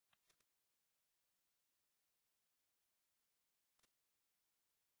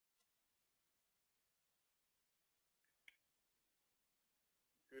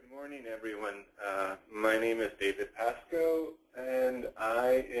morning, everyone. My name is David Pasco, and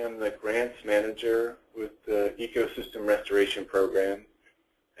I am the grants manager with the Ecosystem Restoration Program,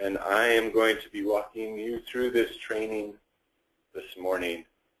 and I am going to be walking you through this training this morning.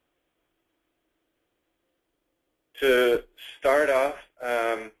 To start off,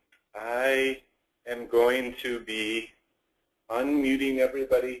 I am going to be unmuting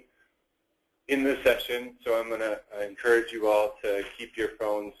everybody in the session, so I'm going to encourage you all to keep your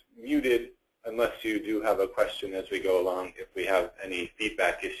phones muted unless you do have a question as we go along. If we have any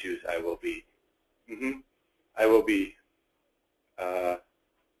feedback issues, I will be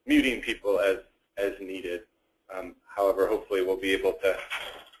muting people as needed. However, hopefully we'll be able to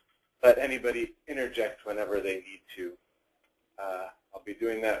let anybody interject whenever they need to. I'll be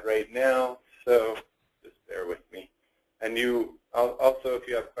doing that right now, so just bear with me. And also, if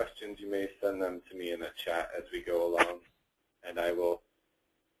you have questions, you may send them to me in the chat as we go along, and I will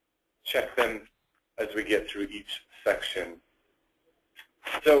check them as we get through each section.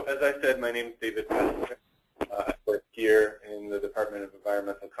 So, as I said, my name is David Pasco. I work here in the Department of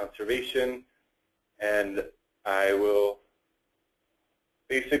Environmental Conservation, and I will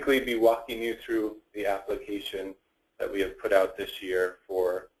basically be walking you through the application that we have put out this year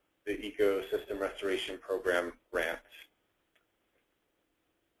for the Ecosystem Restoration Program grants.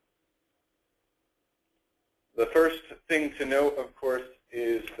 The first thing to note, of course,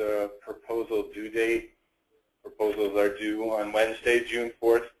 is the proposal due date. Proposals are due on Wednesday, June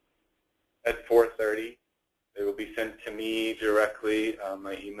 4th at 4:30. They will be sent to me directly.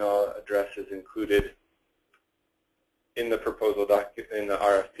 My email address is included in the proposal in the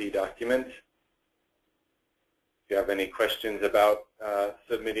RFP document. If you have any questions about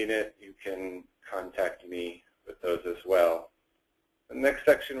submitting it, you can contact me with those as well. The next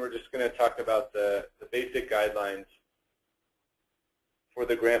section, we're just going to talk about the basic guidelines for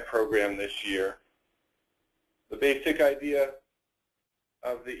the grant program this year. The basic idea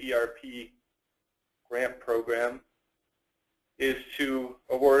of the ERP grant program is to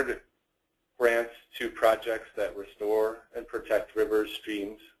award grants to projects that restore and protect rivers,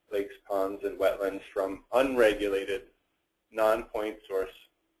 streams, lakes, ponds, and wetlands from unregulated, non-point source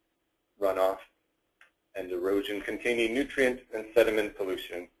runoff and erosion containing nutrient and sediment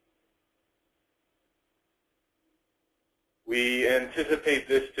pollution. We anticipate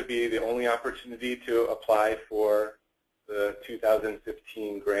this to be the only opportunity to apply for the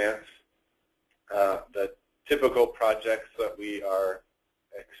 2015 grants. The typical projects that we are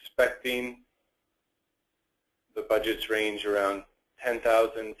expecting, the budgets range around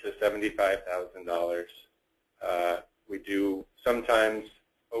 $10,000 to $75,000. We do sometimes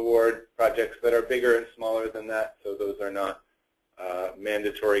award projects that are bigger and smaller than that, so those are not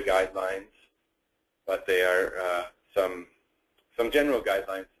mandatory guidelines, but they are some general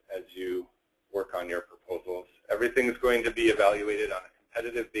guidelines as you work on your proposals. Everything is going to be evaluated on a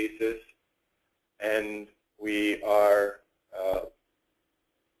competitive basis, and we are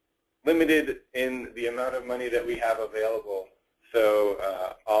limited in the amount of money that we have available. So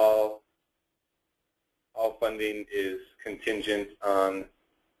all funding is contingent on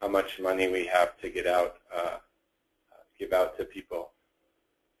how much money we have to give out to people.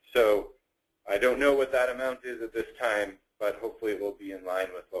 So I don't know what that amount is at this time, but hopefully it will be in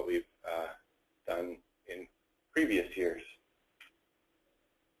line with what we've done in previous years.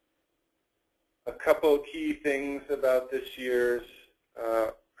 A couple key things about this year's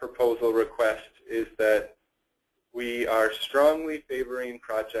proposal request is that we are strongly favoring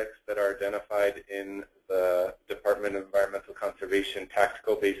projects that are identified in the Department of Environmental Conservation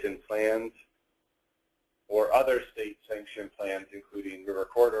Tactical Basin Plans or other state-sanctioned plans, including river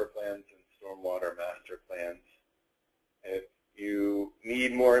corridor plans and stormwater master plans. If you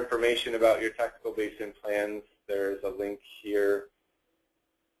need more information about your tactical basin plans, there's a link here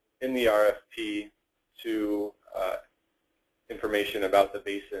in the RFP to information about the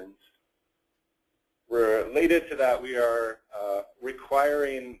basins. Related to that, we are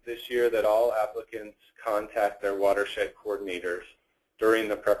requiring this year that all applicants contact their watershed coordinators during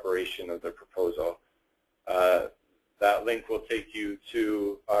the preparation of the proposal. That link will take you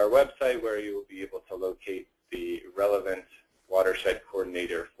to our website where you will be able to locate the relevant watershed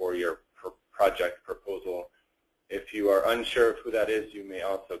coordinator for your project proposal. If you are unsure of who that is, you may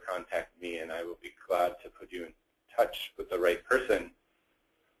also contact me, and I will be glad to put you in touch with the right person.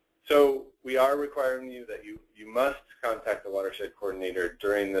 So we are requiring you that you must contact the watershed coordinator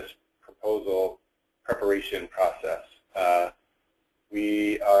during this proposal preparation process.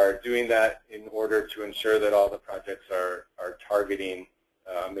 We are doing that in order to ensure that all the projects are targeting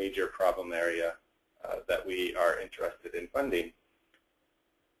a major problem area that we are interested in funding.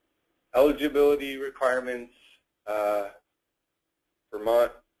 Eligibility requirements,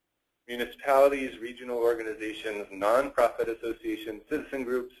 Vermont municipalities, regional organizations, nonprofit associations, citizen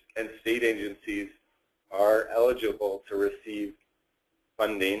groups, and state agencies are eligible to receive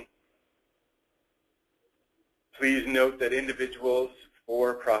funding. Please note that individuals,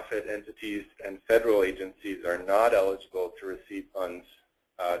 for-profit entities, and federal agencies are not eligible to receive funds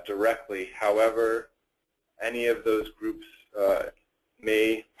directly. However, any of those groups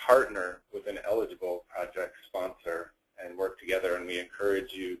may partner with an eligible project sponsor and work together, and we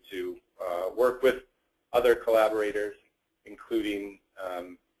encourage you to work with other collaborators, including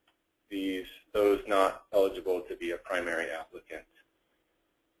those not eligible to be a primary applicant.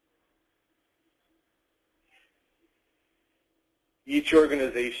 Each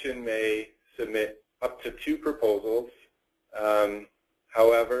organization may submit up to 2 proposals.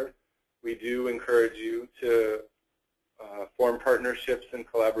 However, we do encourage you to form partnerships and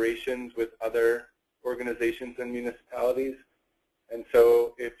collaborations with other organizations and municipalities. And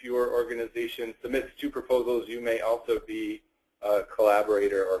so if your organization submits 2 proposals, you may also be a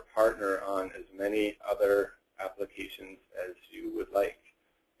collaborator or partner on as many other applications as you would like,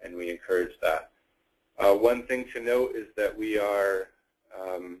 and we encourage that. One thing to note is that we are,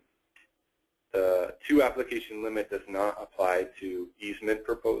 the 2 application limit does not apply to easement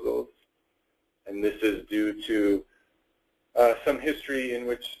proposals, and this is due to some history in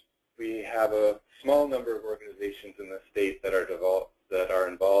which we have a small number of organizations in the state that are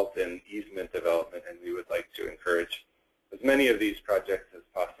involved in easement development, and we would like to encourage as many of these projects as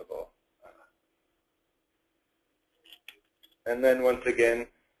possible. And then once again,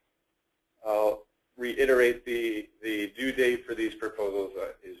 I'll reiterate the due date for these proposals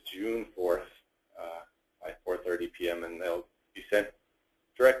is June 4th by 4:30 p.m. and they'll be sent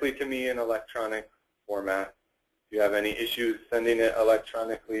directly to me in electronic format. If you have any issues sending it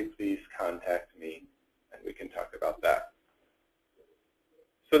electronically, please contact me and we can talk about that.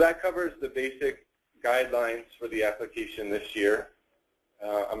 So that covers the basic guidelines for the application this year.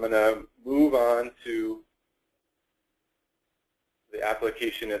 I'm going to move on to the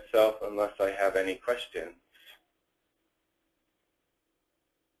application itself unless I have any questions.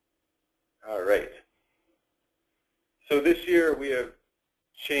 All right. So this year we have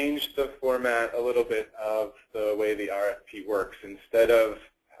changed the format a little bit of the way the RFP works. Instead of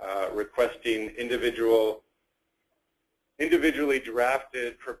requesting individually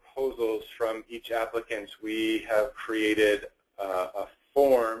drafted proposals from each applicant, we have created a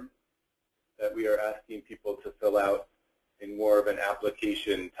form that we are asking people to fill out in more of an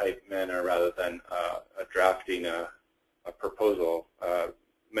application type manner rather than drafting a proposal.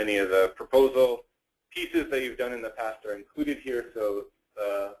 Many of the proposal pieces that you've done in the past are included here, so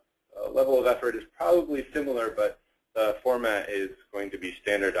the level of effort is probably similar, but the format is going to be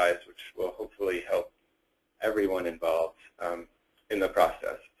standardized, which will hopefully help everyone involved in the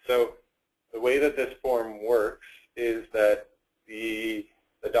process. So the way that this form works is that the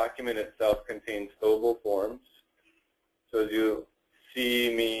document itself contains fillable forms. So as you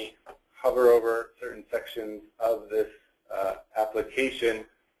see me hover over certain sections of this application,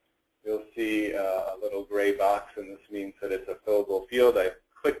 you'll see a little gray box, and this means that it's a fillable field. I've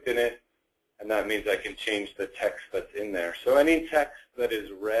clicked in it, and that means I can change the text that's in there. So any text that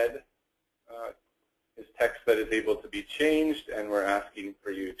is red is text that is able to be changed, and we're asking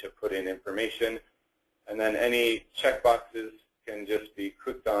for you to put in information. And then any checkboxes can just be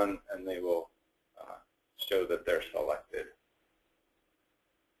clicked on, and they will show that they're selected.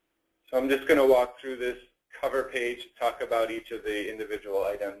 So I'm just going to walk through this cover page, talk about each of the individual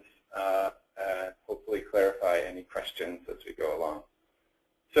items, and hopefully clarify any questions as we go along.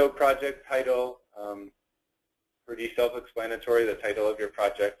 So project title, pretty self-explanatory, the title of your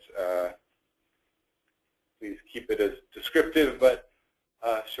project. Please keep it as descriptive but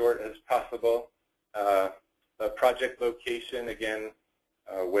short as possible. The project location, again,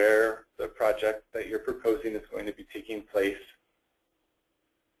 where the project that you're proposing is going to be taking place.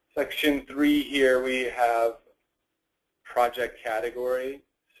 Section 3 here, we have project category.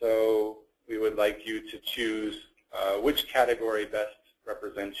 So we would like you to choose which category best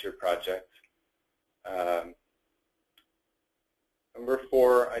represents your project. Number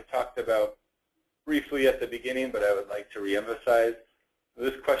 4, I talked about briefly at the beginning, but I would like to reemphasize.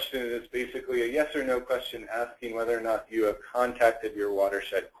 This question is basically a yes or no question asking whether or not you have contacted your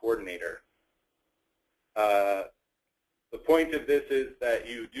watershed coordinator. The point of this is that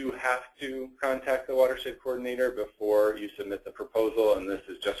you do have to contact the watershed coordinator before you submit the proposal, and this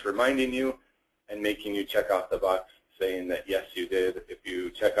is just reminding you and making you check off the box saying that yes, you did. If you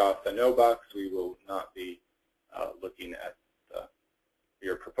check off the no box, we will not be looking at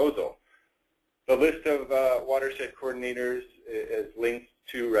your proposal. The list of watershed coordinators is linked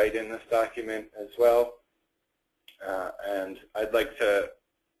to right in this document as well. And I'd like to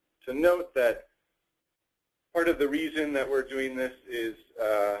note that part of the reason that we're doing this is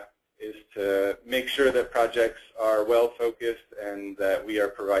to make sure that projects are well focused and that we are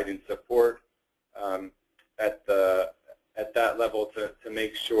providing support at that level to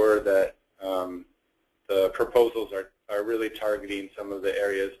make sure that the proposals are really targeting some of the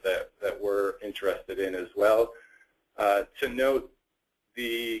areas that we're interested in as well. To note,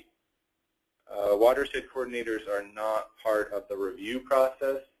 the watershed coordinators are not part of the review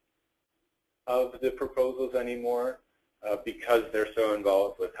process of the proposals anymore because they're so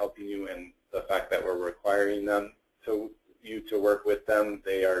involved with helping you and the fact that we're requiring them you to work with them.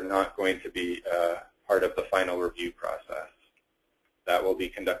 They are not going to be part of the final review process. That will be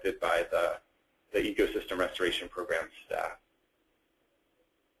conducted by the Ecosystem Restoration Program staff.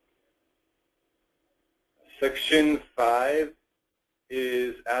 Section 5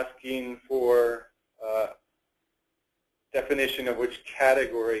 is asking for definition of which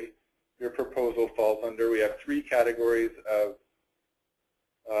category your proposal falls under. We have 3 categories of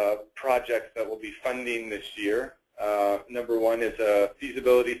projects that will be funding this year. Number 1 is a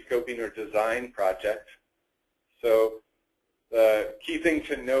feasibility scoping or design project. So the key thing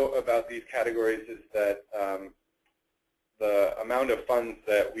to note about these categories is that the amount of funds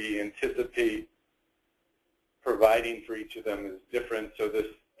that we anticipate providing for each of them is different. So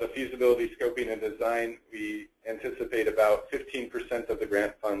the feasibility scoping and design, we anticipate about 15% of the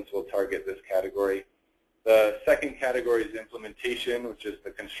grant funds will target this category. The second category is implementation, which is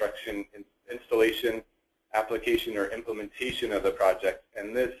the construction, installation, application, or implementation of the project.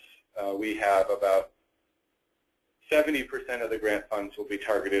 And this, we have about 70% of the grant funds will be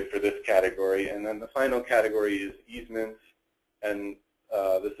targeted for this category. And then the final category is easements, and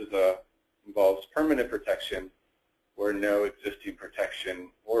this is involves permanent protection where no existing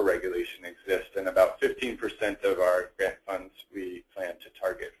protection or regulation exists, and about 15% of our grant funds we plan to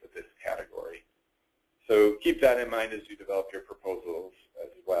target for this category. So keep that in mind as you develop your proposals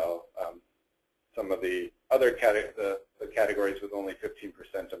as well. Some of the other the categories with only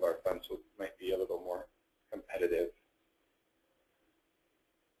 15% of our funds might be a little more competitive.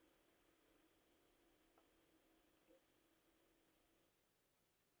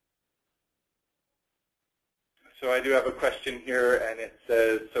 So I do have a question here, and it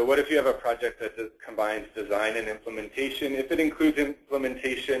says, so what if you have a project that combines design and implementation? If it includes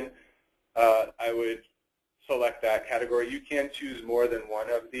implementation, I would select that category. You can choose more than one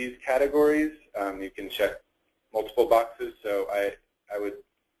of these categories. You can check multiple boxes. So I would,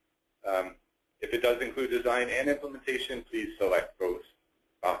 if it does include design and implementation, please select both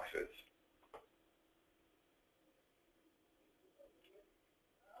boxes.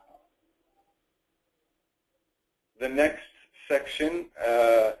 The next section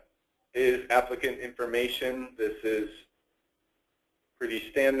is applicant information. This is pretty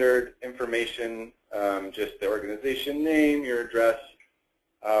standard information, just the organization name, your address.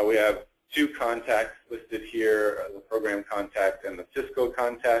 We have 2 contacts listed here, the program contact and the fiscal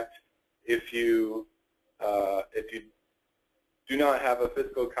contact. If you do not have a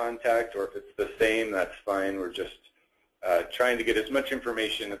fiscal contact, or if it's the same, that's fine. We're just trying to get as much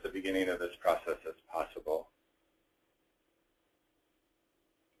information at the beginning of this process as possible.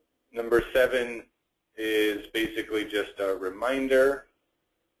 Number 7 is basically just a reminder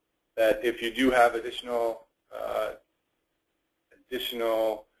that if you do have additional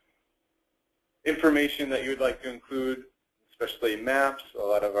information that you would like to include, especially maps, a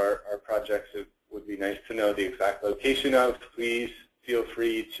lot of our projects, it would be nice to know the exact location of. Please feel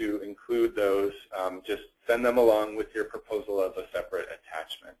free to include those. Just send them along with your proposal as a separate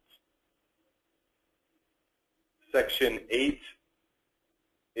attachment. Section 8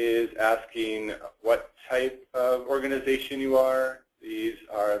 is asking what type of organization you are. These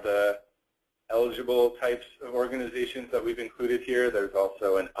are the eligible types of organizations that we've included here. There's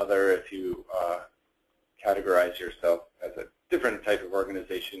also an other if you categorize yourself as a different type of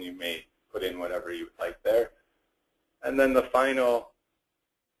organization. You may put in whatever you would like there. And then the final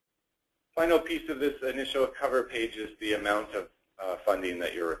piece of this initial cover page is the amount of funding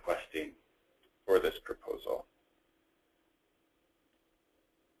that you're requesting for this proposal.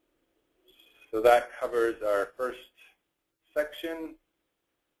 So that covers our first section.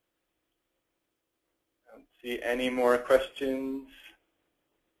 I don't see any more questions.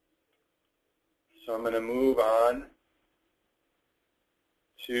 So I'm going to move on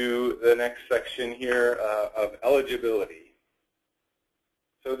to the next section here of eligibility.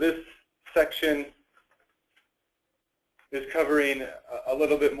 So this section is covering a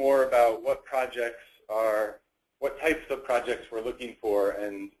little bit more about what projects are, what types of projects we're looking for,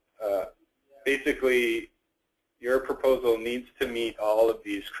 and basically your proposal needs to meet all of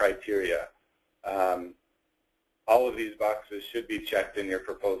these criteria. All of these boxes should be checked in your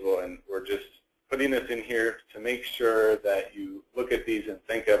proposal, and we're just putting this in here to make sure that you look at these and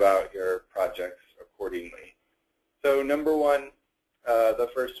think about your projects accordingly. So number one, the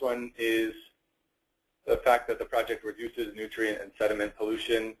first one is the fact that the project reduces nutrient and sediment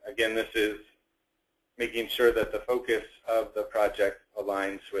pollution. Again, this is making sure that the focus of the project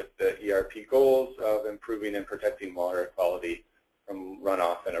aligns with the ERP goals of improving and protecting water quality from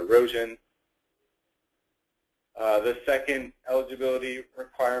runoff and erosion. The second eligibility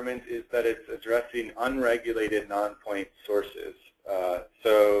requirement is that it's addressing unregulated non-point sources.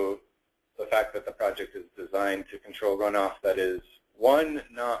 So the fact that the project is designed to control runoff that is, one,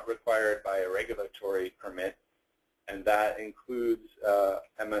 not required by a regulatory permit, and that includes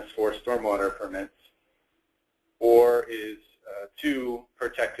MS4 stormwater permits, or is, two,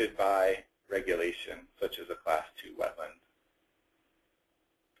 protected by regulation, such as a Class 2 wetland.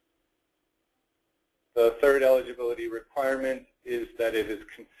 The third eligibility requirement is that it is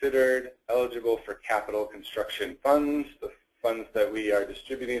considered eligible for capital construction funds. The funds that we are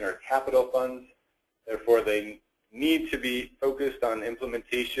distributing are capital funds. Therefore, they need to be focused on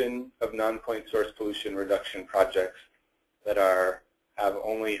implementation of non-point source pollution reduction projects that have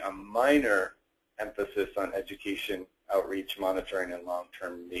only a minor emphasis on education, outreach, monitoring, and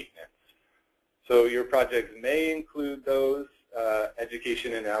long-term maintenance. So your projects may include those,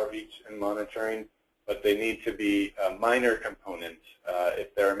 education and outreach and monitoring, but they need to be minor components.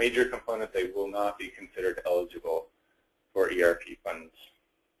 If they're a major component, they will not be considered eligible for ERP funds.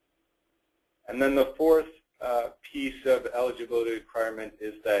 And then the fourth piece of eligibility requirement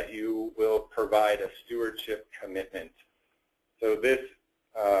is that you will provide a stewardship commitment. So this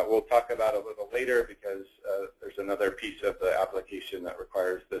we'll talk about a little later because there's another piece of the application that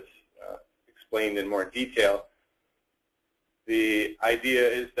requires this explained in more detail. The idea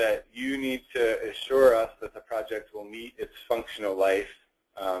is that you need to assure us that the project will meet its functional life.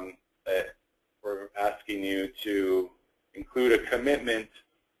 That we're asking you to include a commitment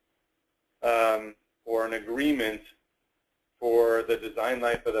or an agreement for the design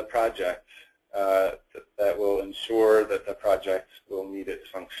life of the project that will ensure that the project will meet its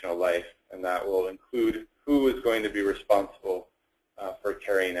functional life, and that will include who is going to be responsible for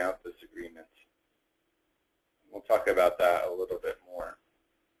carrying out this agreement. We'll talk about that a little bit more.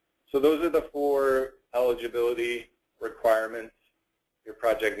 So those are the four eligibility requirements. Your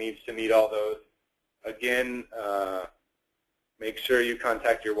project needs to meet all those. Again, make sure you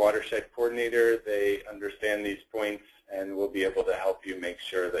contact your watershed coordinator. They understand these points and will be able to help you make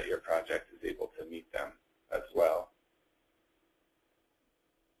sure that your project is able to meet them as well.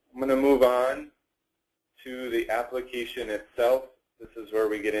 I'm going to move on to the application itself. This is where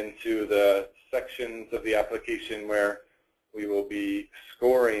we get into the sections of the application where we will be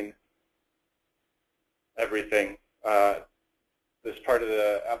scoring everything. This part of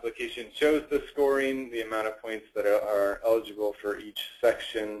the application shows the scoring, the amount of points that are eligible for each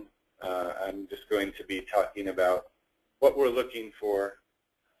section. I'm just going to be talking about what we're looking for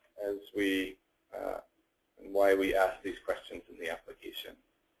as we and why we ask these questions in the application.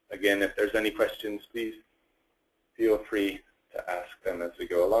 Again, if there's any questions, please feel free to ask them as we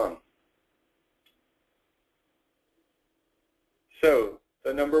go along. So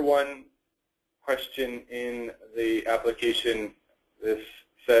the number one question in the application, this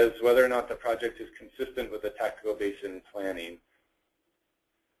says whether or not the project is consistent with the tactical basin planning.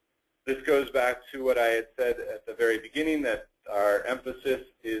 This goes back to what I had said at the very beginning, that our emphasis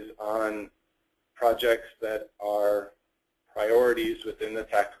is on projects that are priorities within the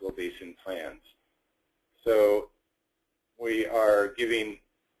tactical basin plans. So we are giving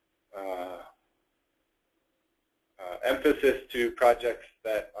emphasis to projects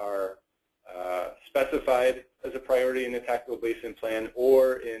that are specified as a priority in the tactical basin plan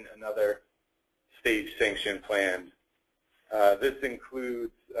or in another state sanctioned plan. This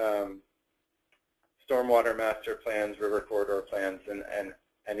includes stormwater master plans, river corridor plans, and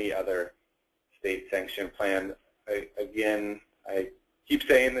any other state sanctioned plan. Again, I keep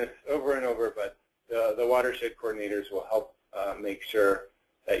saying this over and over, but the watershed coordinators will help make sure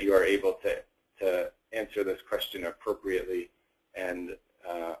that you are able to answer this question appropriately and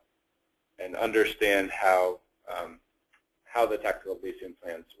understand how the tactical basin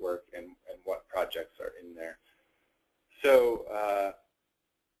plans work and what projects are in there. So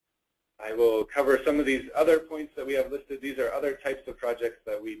I will cover some of these other points that we have listed. These are other types of projects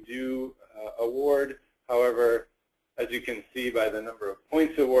that we do award. However, as you can see by the number of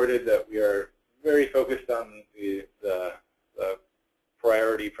points awarded, that we are very focused on the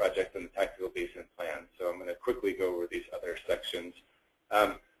priority projects in the tactical basin plan. So I'm going to quickly go over these other sections.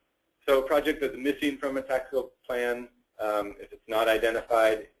 So a project that's missing from a tactical plan, if it's not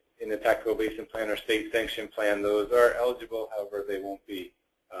identified in a tactical basin plan or state sanction plan, those are eligible. However, they won't be,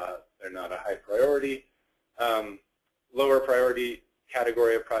 they're not a high priority. Lower priority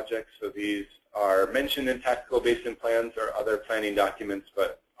category of projects, so these are mentioned in tactical basin plans or other planning documents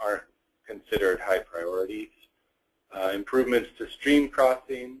but aren't considered high priorities. Improvements to stream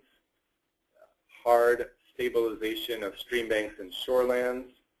crossings, hard stabilization of stream banks and shorelands,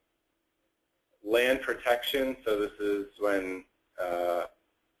 land protection, so this is when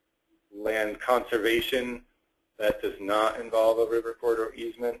land conservation that does not involve a river corridor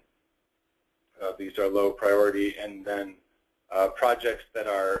easement. These are low priority, and then projects that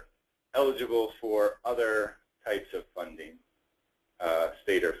are eligible for other types of funding,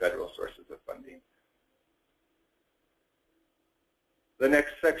 state or federal sources of funding. The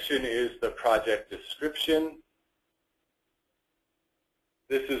next section is the project description.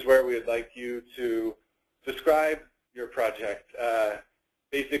 This is where we would like you to describe your project.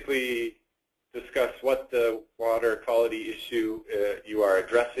 Basically discuss what the water quality issue you are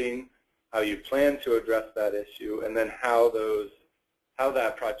addressing, how you plan to address that issue, and then how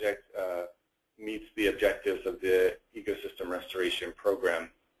that project meets the objectives of the ecosystem restoration program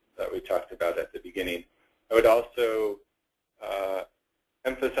that we talked about at the beginning. I would also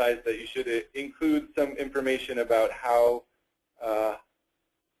emphasize that you should include some information about how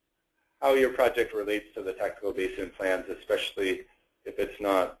your project relates to the tactical basin plans, especially if it's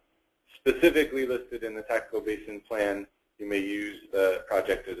not specifically listed in the tactical basin plan. You may use the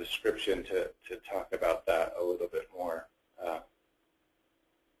project description to talk about that a little bit more.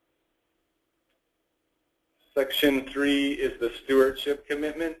 Section 3 is the stewardship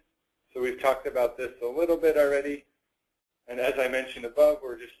commitment. So we've talked about this a little bit already. And as I mentioned above,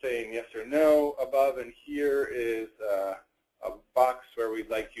 we're just saying yes or no above, and here is a box where we'd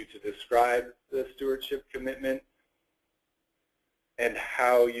like you to describe the stewardship commitment and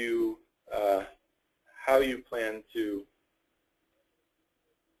how you plan to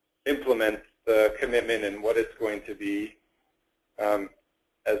implement the commitment and what it's going to be.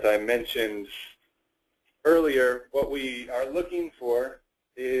 As I mentioned earlier, what we are looking for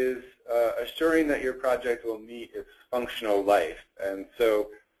is assuring that your project will meet its functional life. And so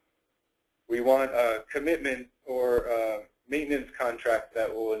we want a commitment or a maintenance contract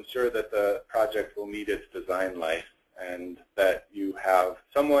that will ensure that the project will meet its design life and that you have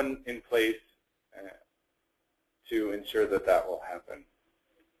someone in place to ensure that that will happen.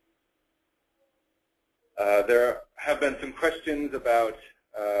 There have been some questions about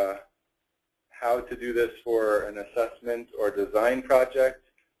how to do this for an assessment or design project.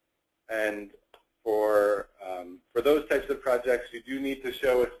 And for those types of projects, you do need to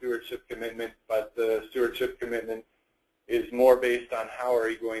show a stewardship commitment, but the stewardship commitment is more based on how are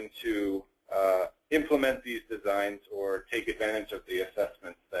you going to implement these designs or take advantage of the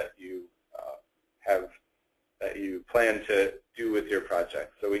assessments that you plan to do with your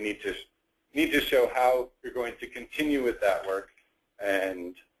project. So we need to show how you're going to continue with that work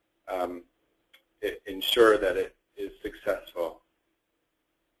and ensure that it is successful.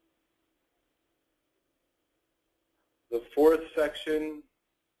 The fourth section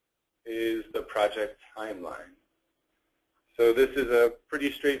is the project timeline. So this is a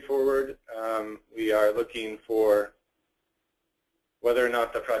pretty straightforward. We are looking for whether or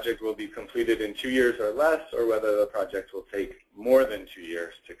not the project will be completed in 2 years or less, or whether the project will take more than 2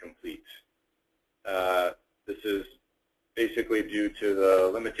 years to complete. This is basically due to the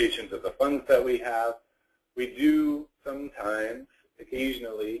limitations of the funds that we have. We do sometimes,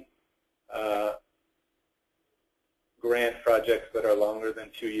 occasionally, grant projects that are longer than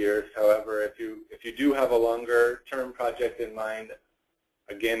 2 years. However, if you do have a longer term project in mind,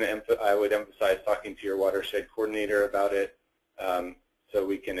 again, I would emphasize talking to your watershed coordinator about it so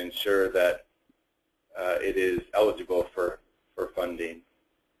we can ensure that it is eligible for funding.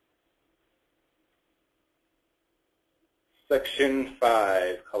 Section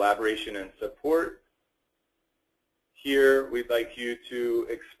 5, collaboration and support. Here, we'd like you to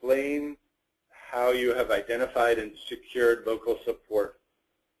explain how you have identified and secured local support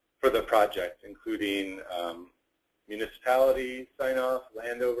for the project, including municipality sign-off,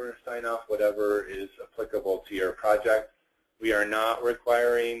 landowner sign-off, whatever is applicable to your project. We are not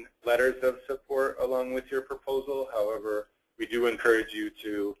requiring letters of support along with your proposal. However, we do encourage you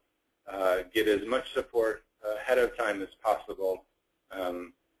to get as much support ahead of time as possible.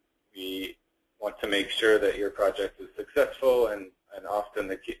 We want to make sure that your project is successful, and often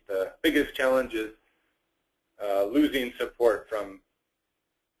the biggest challenge is losing support from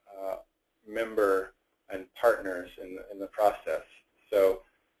member and partners in the process. So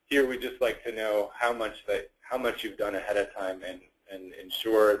here we just like to know how much you've done ahead of time, and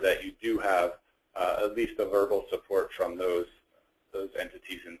ensure that you do have at least a verbal support from those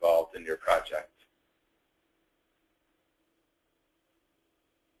entities involved in your project.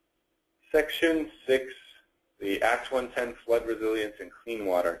 Section 6, the Act 110 Flood Resilience and Clean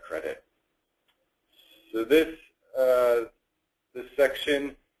Water Credit. So this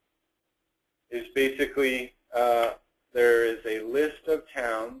section is basically, there is a list of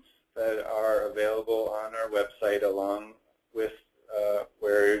towns that are available on our website, along with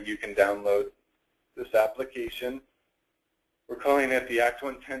where you can download this application. We're calling it the Act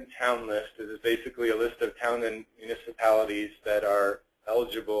 110 Town List. It is basically a list of town and municipalities that are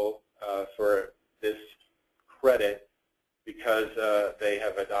eligible for this credit because they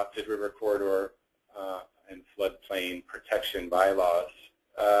have adopted river corridor and floodplain protection bylaws.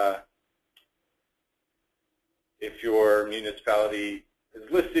 If your municipality is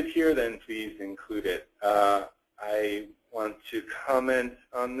listed here, then please include it. I want to comment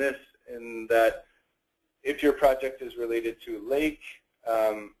on this in that if your project is related to a lake,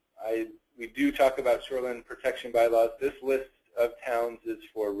 we do talk about shoreline protection bylaws. This list of towns is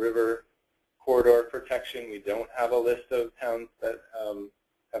for river corridor protection. We don't have a list of towns that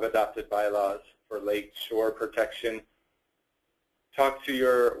have adopted bylaws for lake shore protection. Talk to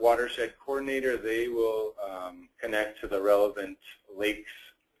your watershed coordinator. They will connect to the relevant lakes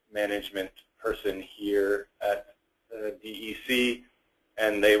management person here at DEC,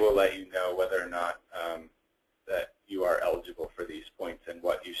 and they will let you know whether or not that you are eligible for these points and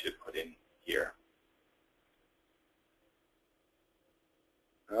what you should put in here.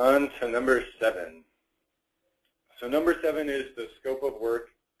 On to number 7. So number 7 is the scope of work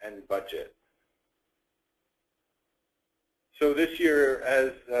and budget. So this year,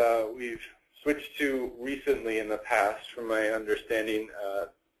 as we've switched to recently in the past, from my understanding,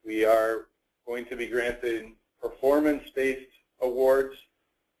 we are going to be granted performance-based awards.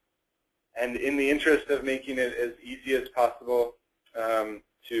 And in the interest of making it as easy as possible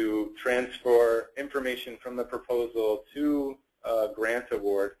to transfer information from the proposal to a grant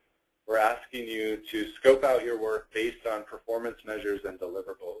award, we're asking you to scope out your work based on performance measures and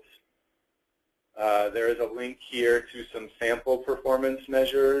deliverables. There is a link here to some sample performance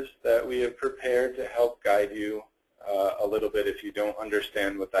measures that we have prepared to help guide you a little bit if you don't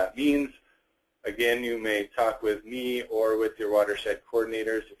understand what that means. Again, you may talk with me or with your watershed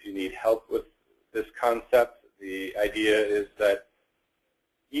coordinators if you need help with this concept. The idea is that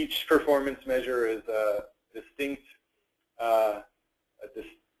each performance measure is a distinct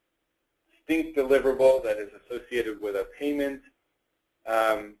deliverable that is associated with a payment.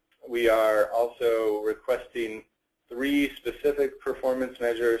 We are also requesting 3 specific performance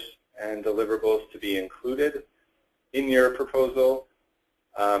measures and deliverables to be included in your proposal.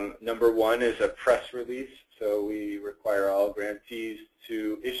 Number 1 is a press release. So we require all grantees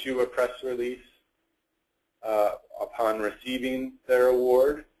to issue a press release upon receiving their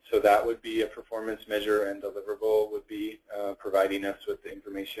award. So that would be a performance measure, and deliverable would be providing us with the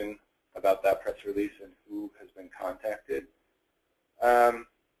information about that press release and who has been contacted.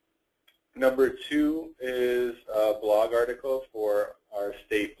 Number 2 is a blog article for our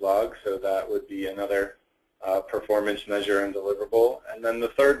state blog. So that would be another performance measure and deliverable. And then the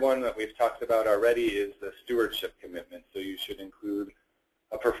third one that we've talked about already is the stewardship commitment. So you should include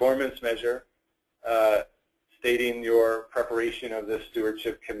a performance measure stating your preparation of this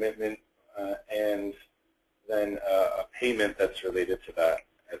stewardship commitment and then a payment that's related to that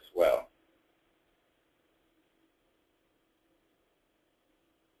as well.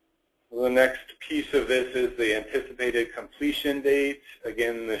 The next piece of this is the anticipated completion date.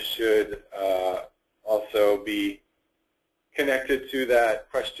 Again, this should also be connected to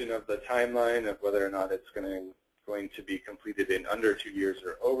that question of the timeline of whether or not it's going to be completed in under 2 years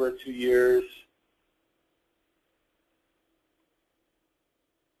or over 2 years.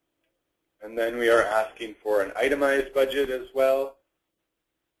 And then we are asking for an itemized budget as well.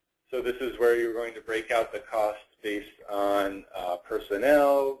 So this is where you're going to break out the costs based on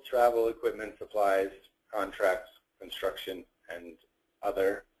personnel, travel, equipment, supplies, contracts, construction, and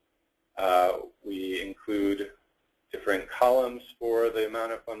other. We include different columns for the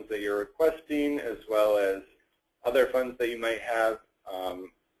amount of funds that you're requesting, as well as other funds that you might have,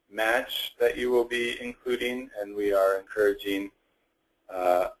 match that you will be including, and we are encouraging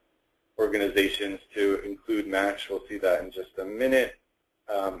organizations to include match. We'll see that in just a minute.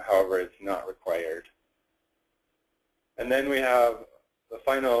 However, it's not required. And then we have the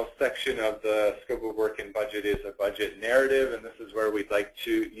final section of the scope of work and budget is a budget narrative, and this is where we'd like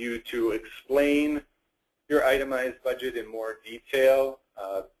you to explain your itemized budget in more detail.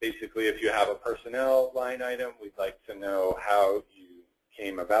 Basically, if you have a personnel line item, we'd like to know how you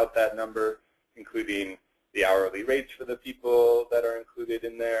came about that number, including the hourly rates for the people that are included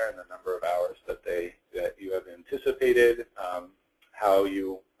in there and the number of hours that you have anticipated, how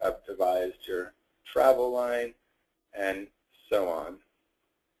you have devised your travel line, and so on.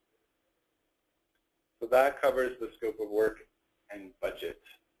 So that covers the scope of work and budget.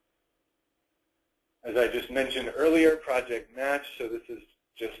 As I just mentioned earlier, project match, so this is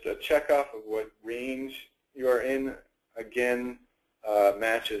just a checkoff of what range you are in. Again,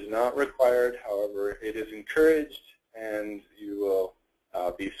 match is not required, however, it is encouraged, and you will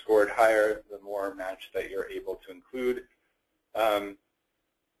be scored higher the more match that you're able to include.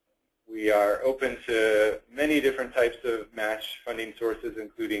 We are open to many different types of match funding sources,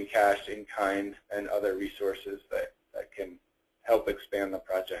 including cash, in-kind, and other resources that can help expand the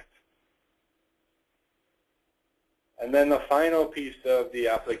project. And then the final piece of the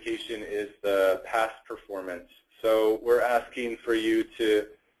application is the past performance. So we're asking for you to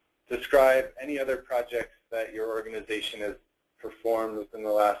describe any other projects that your organization has performed within the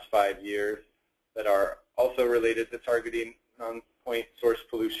last 5 years that are also related to targeting non-point source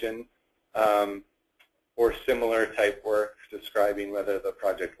pollution, or similar type work describing whether the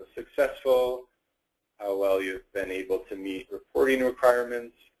project was successful, how well you've been able to meet reporting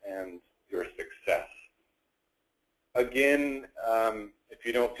requirements, and your success. Again, if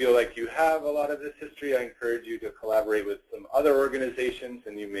you don't feel like you have a lot of this history, I encourage you to collaborate with some other organizations,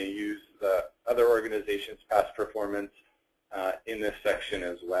 and you may use the other organizations' past performance in this section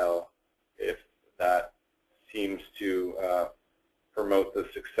as well, if that seems to promote the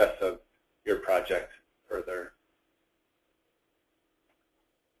success of your project further.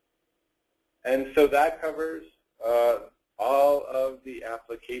 And so that covers all of the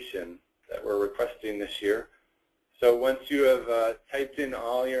application that we're requesting this year. So once you have typed in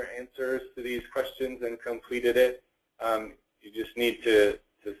all your answers to these questions and completed it, you just need to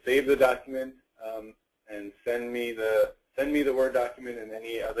save the document and send me the Word document and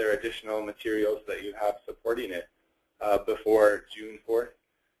any other additional materials that you have supporting it before June 4th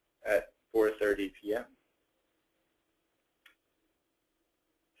at 4:30 p.m.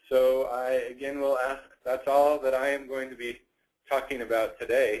 So I again will ask, that's all that I am going to be talking about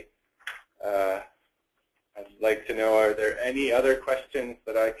today. I'd like to know, are there any other questions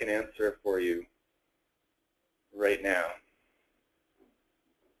that I can answer for you right now?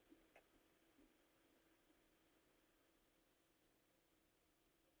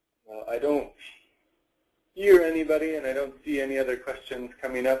 Well, I don't hear anybody, and I don't see any other questions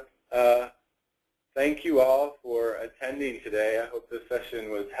coming up. Thank you all for attending today. I hope this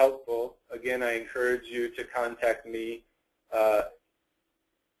session was helpful. Again, I encourage you to contact me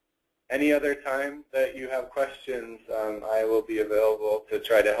any other time that you have questions. I will be available to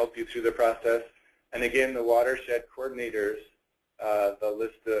try to help you through the process. And again, the watershed coordinators, the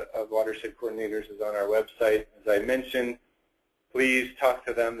list of watershed coordinators is on our website. As I mentioned, please talk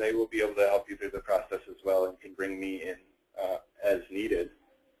to them. They will be able to help you through the process as well and can bring me in as needed.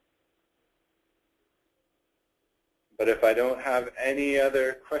 But if I don't have any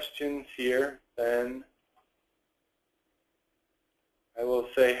other questions here, then I will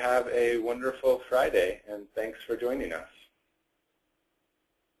say have a wonderful Friday, and thanks for joining us.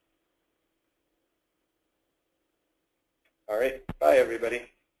 All right, bye everybody.